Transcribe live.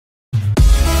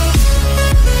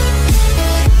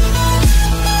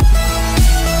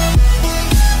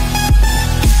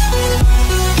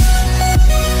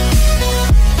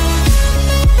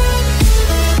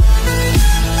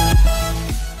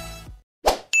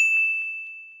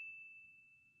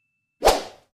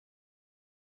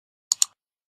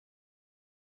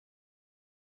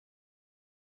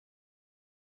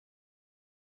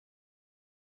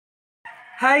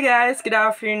Hi guys, good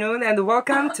afternoon and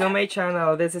welcome to my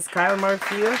channel. This is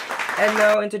Marfil, and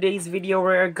now in today's video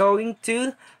we're going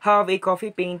to have a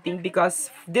coffee painting because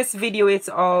this video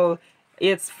it's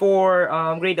for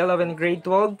grade 11 and grade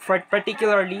 12,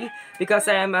 particularly because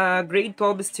I am a grade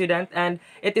 12 student and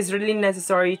it is really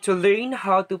necessary to learn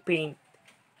how to paint.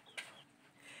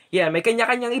 Yeah, may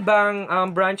kanya-kanyang ibang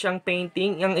branch ang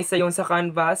painting. Yung isa yung sa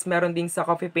canvas, meron din sa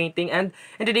coffee painting. And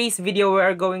in today's video, we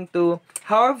are going to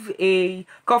have a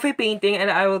coffee painting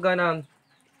and I will gonna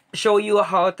show you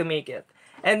how to make it.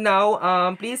 And now,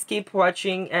 please keep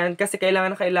watching and kasi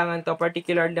kailangan to,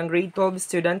 particularly ng grade 12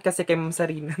 student kasi kay Ma'am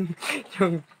Sarina.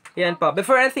 Yan po.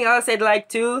 Before anything else, I'd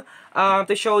like to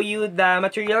show you the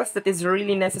materials that is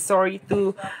really necessary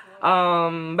to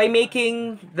by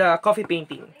making the coffee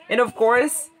painting. And of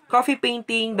course, coffee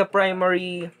painting, the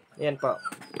primary, yan po.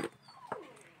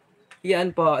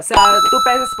 Yan po. Sa 2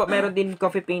 pesos po, meron din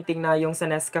coffee painting na yung sa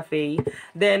Nescafe.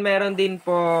 Then, meron din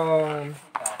po,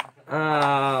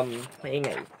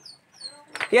 maingay.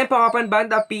 Yan po, coupon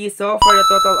band a piso for a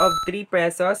total of 3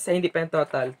 pesos. Hindi pa yung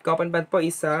total. Coupon band po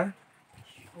isa.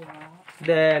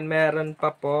 Then, meron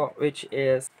pa po, which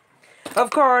is,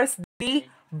 of course, the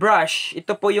brush.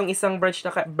 Ito po yung isang brush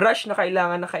na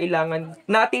kailangan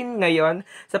natin ngayon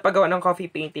sa paggawa ng coffee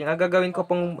painting. Ang gagawin ko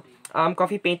pong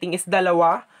coffee painting is 2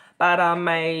 para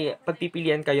may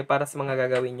pagpipilian kayo para sa mga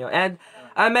gagawin nyo. And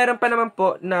meron pa naman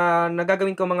po na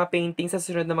nagagawin ko mga painting sa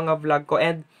susunod na mga vlog ko.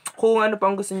 And kung ano pa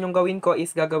ang gusto nyong gawin ko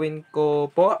is gagawin ko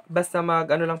po. Basta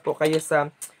mag-ano lang po kayo sa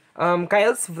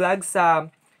Kyle's Vlog sa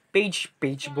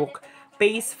Facebook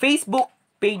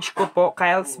page ko po,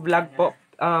 Kyle's Vlog po.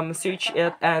 Search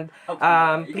it and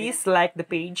please like the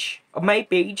page, my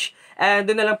page, and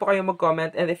doon na lang po kayo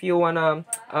mag-comment. And if you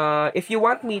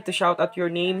want me to shout out your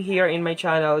name here in my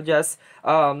channel, just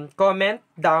comment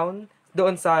down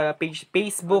doon sa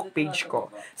Facebook page ko.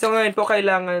 So ngayon po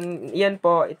kailangan, yan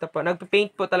po, ito po,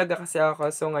 nagpa-paint po talaga kasi ako.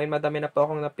 So ngayon madami na po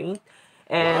akong na-paint.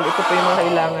 And ito po yung mga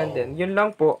kailangan din. Yun lang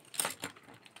po.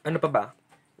 Ano pa ba?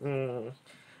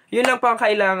 Yun lang po ang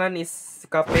kailangan is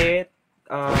kape,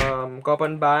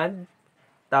 coupon band,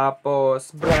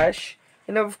 tapos brush,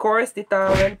 and of course, the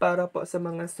towel para po sa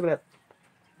mga sweat.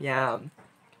 Yeah.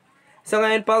 So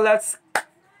ngayon po, let's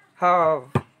have,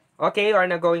 okay,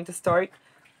 we're now going to start.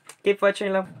 Keep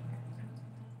watching lang.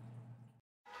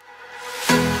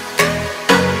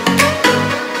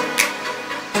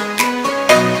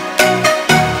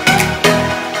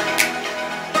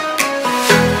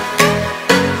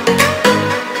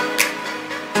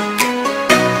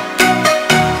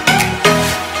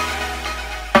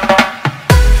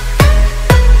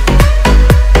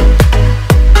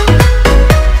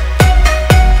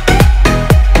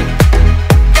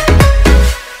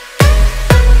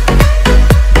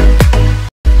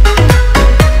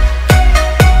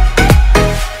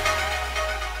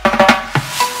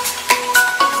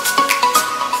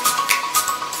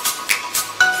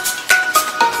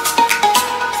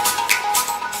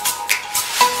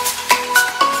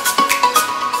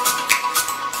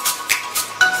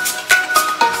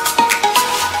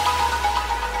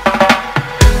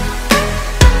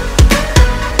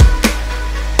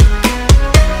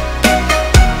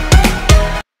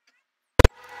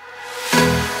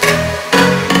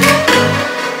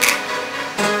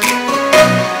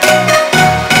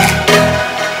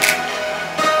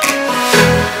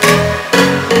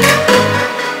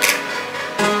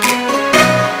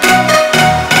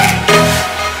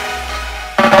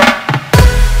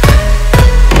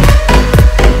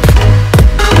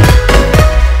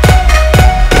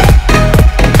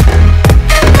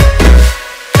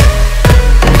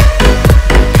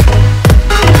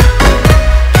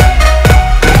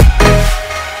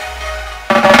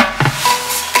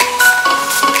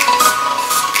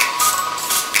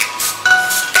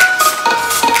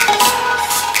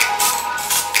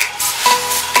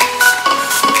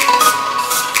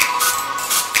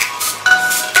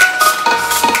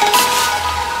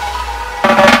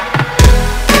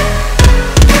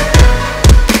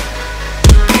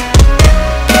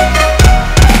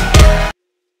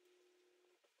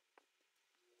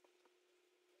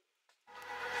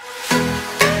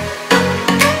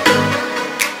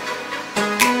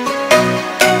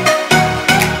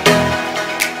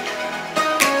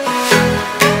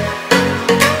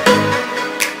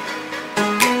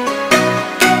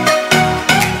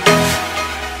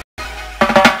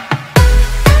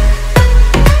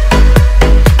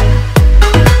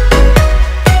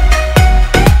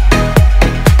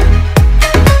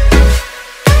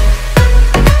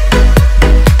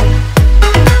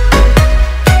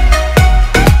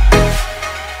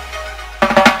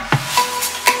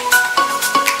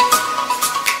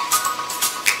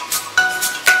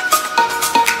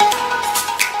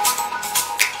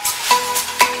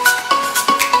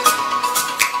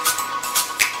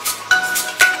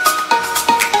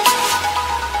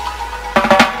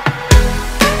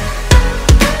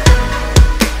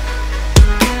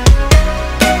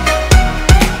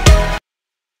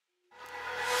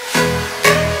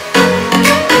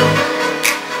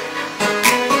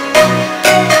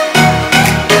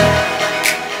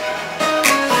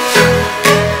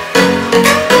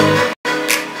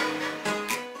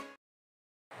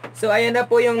 So, ayan na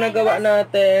po yung nagawa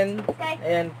natin.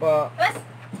 Ayan po.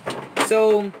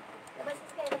 So,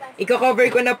 i-cover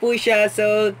ko na po siya.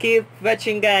 So, keep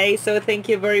watching guys. So, thank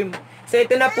you very much. So,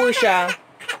 ito na po siya.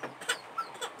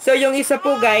 So, yung isa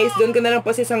po guys, doon ko na lang po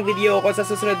sa isang video ko sa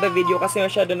susunod na video kasi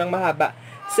masyado nang mahaba.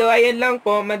 So, ayan lang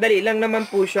po. Madali lang naman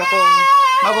po siya kung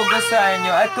magugustuhan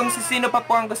nyo. At kung sino pa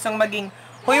po ang gustong maging,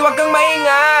 Hoy, wag kang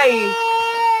maingay!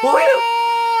 Hoy!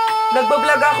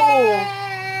 Nagbablog ako!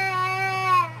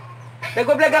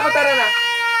 Tara na.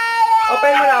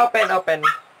 Open mo na, open.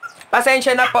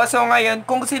 Pasensya na po. So ngayon,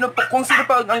 kung sino po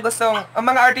ang gustong, ang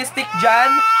mga artistic dyan,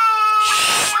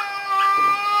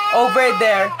 over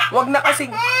there, wag na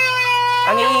kasing,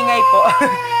 ang iingay po.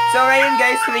 So ngayon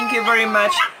guys, thank you very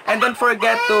much. And don't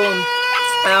forget to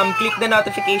click the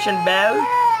notification bell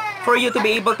for you to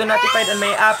be able to notified on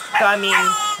my upcoming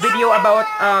video about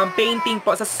painting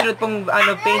po. Sa susunod pong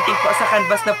painting po sa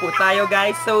canvas na po tayo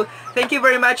guys. So, thank you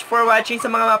very much for watching. Sa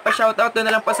mga mapa-shoutout, doon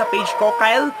na lang po sa page ko,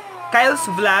 Kyle's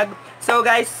Vlog. So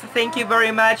guys, thank you very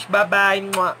much.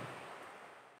 Bye-bye.